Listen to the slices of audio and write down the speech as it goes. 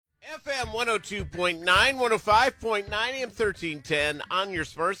FM 102.9, 105.9, AM 1310. On your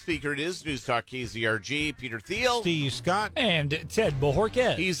smart speaker, it is Newstalk KZRG. Peter Thiele. Steve Scott. And Ted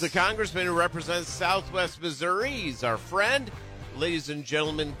Bojorquez. He's the congressman who represents Southwest Missouri. He's our friend. Ladies and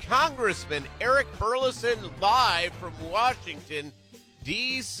gentlemen, Congressman Eric Burlison, live from Washington,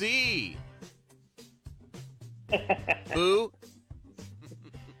 D.C. Boo.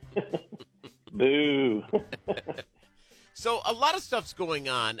 Boo. So a lot of stuff's going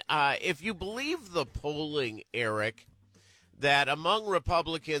on. If you believe the polling, Eric, that among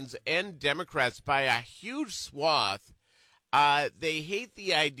Republicans and Democrats by a huge swath, they hate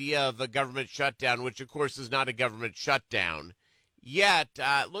the idea of a government shutdown, which, of course, is not a government shutdown. Yet,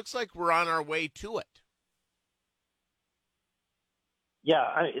 it looks like we're on our way to it. Yeah,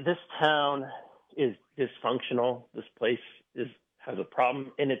 this town is dysfunctional. This place has a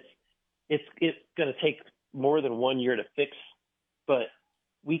problem, and it's going to take more than 1 year to fix, but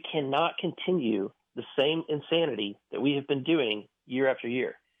we cannot continue the same insanity that we have been doing year after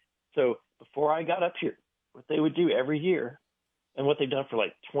year. So before I got up here, what they would do every year and what they've done for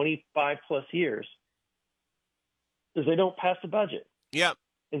like 25 plus years is they don't pass the budget. Yep.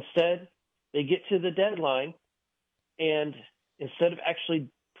 Instead, they get to the deadline, and instead of actually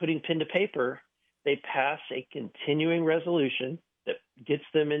putting pen to paper, they pass a continuing resolution that gets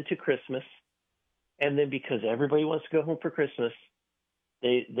them into Christmas. And then because everybody wants to go home for Christmas,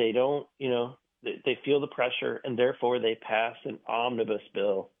 they don't, they feel the pressure, and therefore they pass an omnibus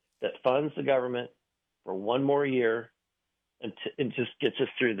bill that funds the government for one more year and just gets us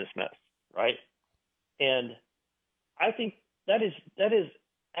through this mess, right? And I think that is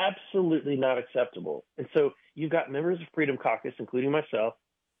absolutely not acceptable. And so you've got members of Freedom Caucus, including myself,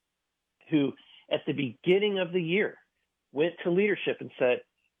 who at the beginning of the year went to leadership and said,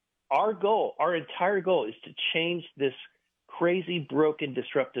 our entire goal is to change this crazy, broken,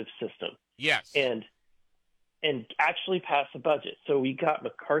 disruptive system. Yes. And actually pass a budget. So we got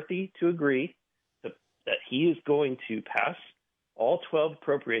McCarthy to agree that he is going to pass all 12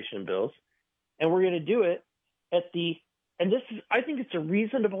 appropriation bills, and we're going to do it I think it's a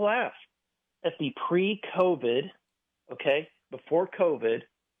reasonable ask, at the pre-COVID, okay, before COVID,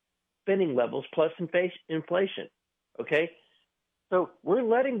 spending levels plus inflation, okay? So we're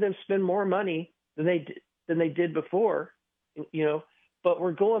letting them spend more money than they did before, but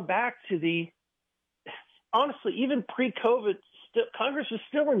we're going back to honestly, even pre-COVID, Congress was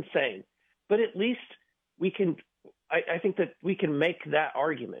still insane. But at least I think that we can make that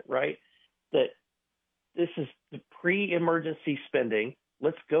argument, right? That this is the pre-emergency spending.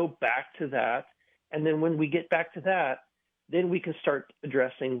 Let's go back to that. And then when we get back to that, then we can start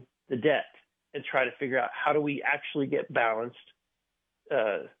addressing the debt and try to figure out how do we actually get balanced.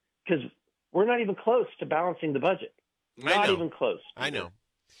 Because we're not even close to balancing the budget. Not even close. I know.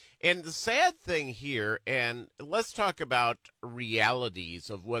 And the sad thing here, and let's talk about realities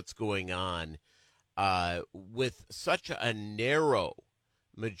of what's going on with such a narrow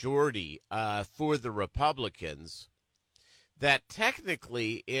majority for the Republicans, that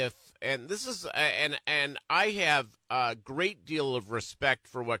technically and I have a great deal of respect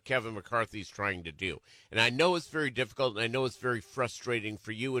for what Kevin McCarthy's trying to do. And I know it's very difficult, and I know it's very frustrating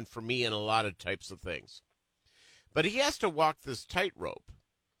for you and for me and a lot of types of things. But he has to walk this tightrope,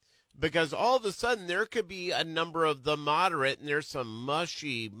 because all of a sudden there could be a number of the moderate, and there's some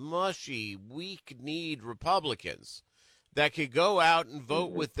mushy, weak-kneed Republicans that could go out and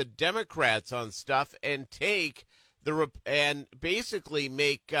vote with the Democrats on stuff and take and basically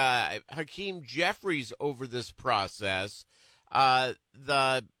make Hakeem Jeffries over this process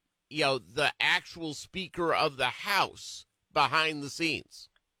the actual Speaker of the House behind the scenes.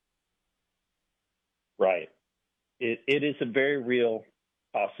 Right. It is a very real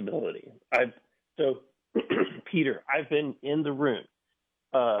possibility. Peter, I've been in the room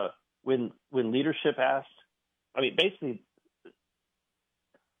when leadership asked. I mean, basically,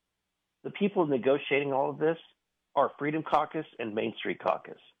 the people negotiating all of this are Freedom Caucus and Main Street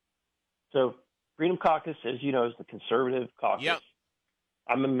Caucus. So Freedom Caucus, as you know, is the conservative caucus. Yep.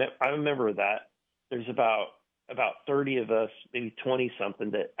 I'm a member of that. There's about 30 of us, maybe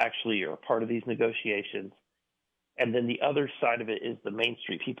 20-something, that actually are part of these negotiations. And then the other side of it is the Main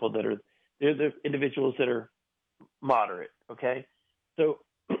Street people they're the individuals that are moderate, okay? So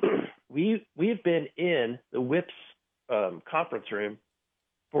we've been in the whip's conference room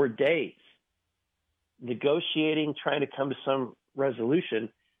for days, negotiating, trying to come to some resolution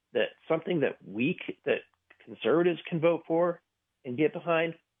that something that conservatives can vote for and get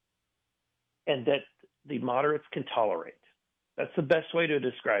behind, and that the moderates can tolerate. That's the best way to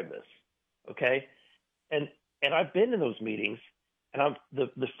describe this, okay? And I've been in those meetings, and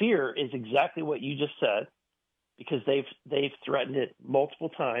the fear is exactly what you just said, because they've threatened it multiple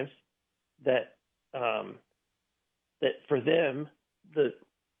times that that for them the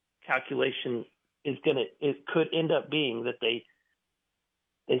calculation it could end up being that they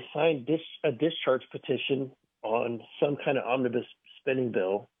sign a discharge petition on some kind of omnibus spending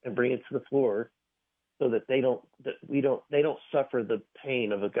bill and bring it to the floor so that they don't suffer the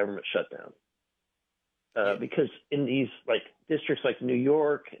pain of a government shutdown. Because in these like districts like New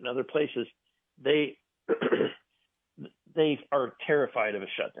York and other places, they are terrified of a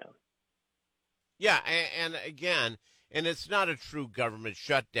shutdown. Yeah, and again, and it's not a true government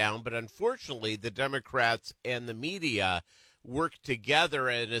shutdown, but unfortunately the Democrats and the media work together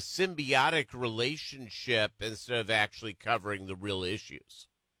in a symbiotic relationship instead of actually covering the real issues.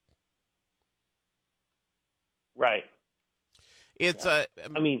 Right. It's I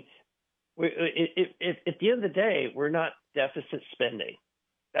mean, at the end of the day, we're not deficit spending.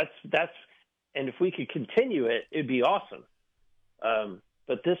 That's, and if we could continue it, it'd be awesome.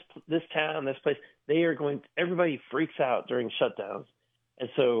 But this town, this place, everybody freaks out during shutdowns. And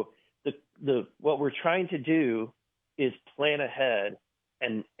so what we're trying to do is plan ahead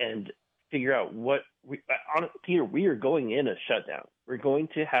and figure out Peter, we are going in a shutdown. We're going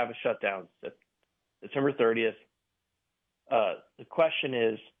to have a shutdown September 30th. The question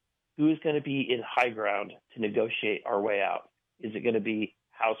is, who is going to be in high ground to negotiate our way out? Is it going to be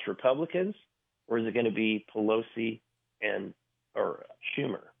House Republicans, or is it going to be Pelosi or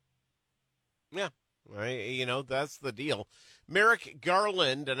Schumer? Yeah, that's the deal. Merrick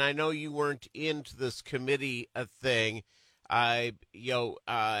Garland, and I know you weren't into this committee thing, went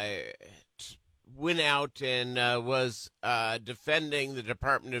out and was defending the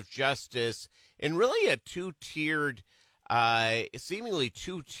Department of Justice in really a seemingly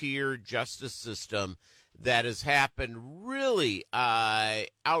two-tiered justice system that has happened really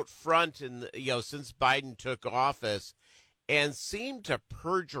out front since Biden took office, and seemed to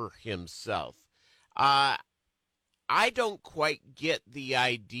perjure himself. I don't quite get the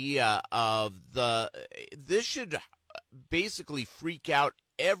idea of this should basically freak out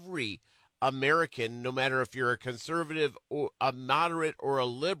every American, no matter if you're a conservative or a moderate or a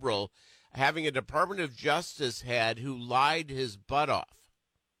liberal, having a Department of Justice head who lied his butt off.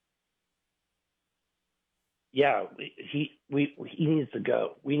 Yeah, he needs to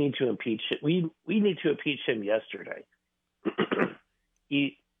go. We need to impeach it. We need to impeach him yesterday.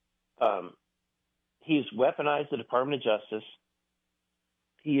 He's weaponized the Department of Justice.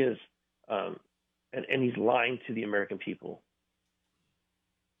 He is, and he's lying to the American people.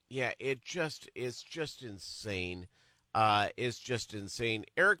 Yeah, it's just insane. It's just insane.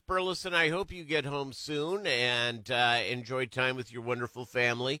 Eric Burlison, I hope you get home soon and enjoy time with your wonderful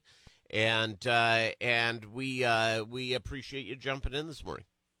family. And we appreciate you jumping in this morning.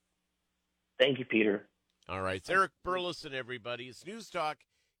 Thank you, Peter. All right, it's Eric Burlison, everybody. It's Newstalk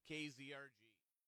KZRG.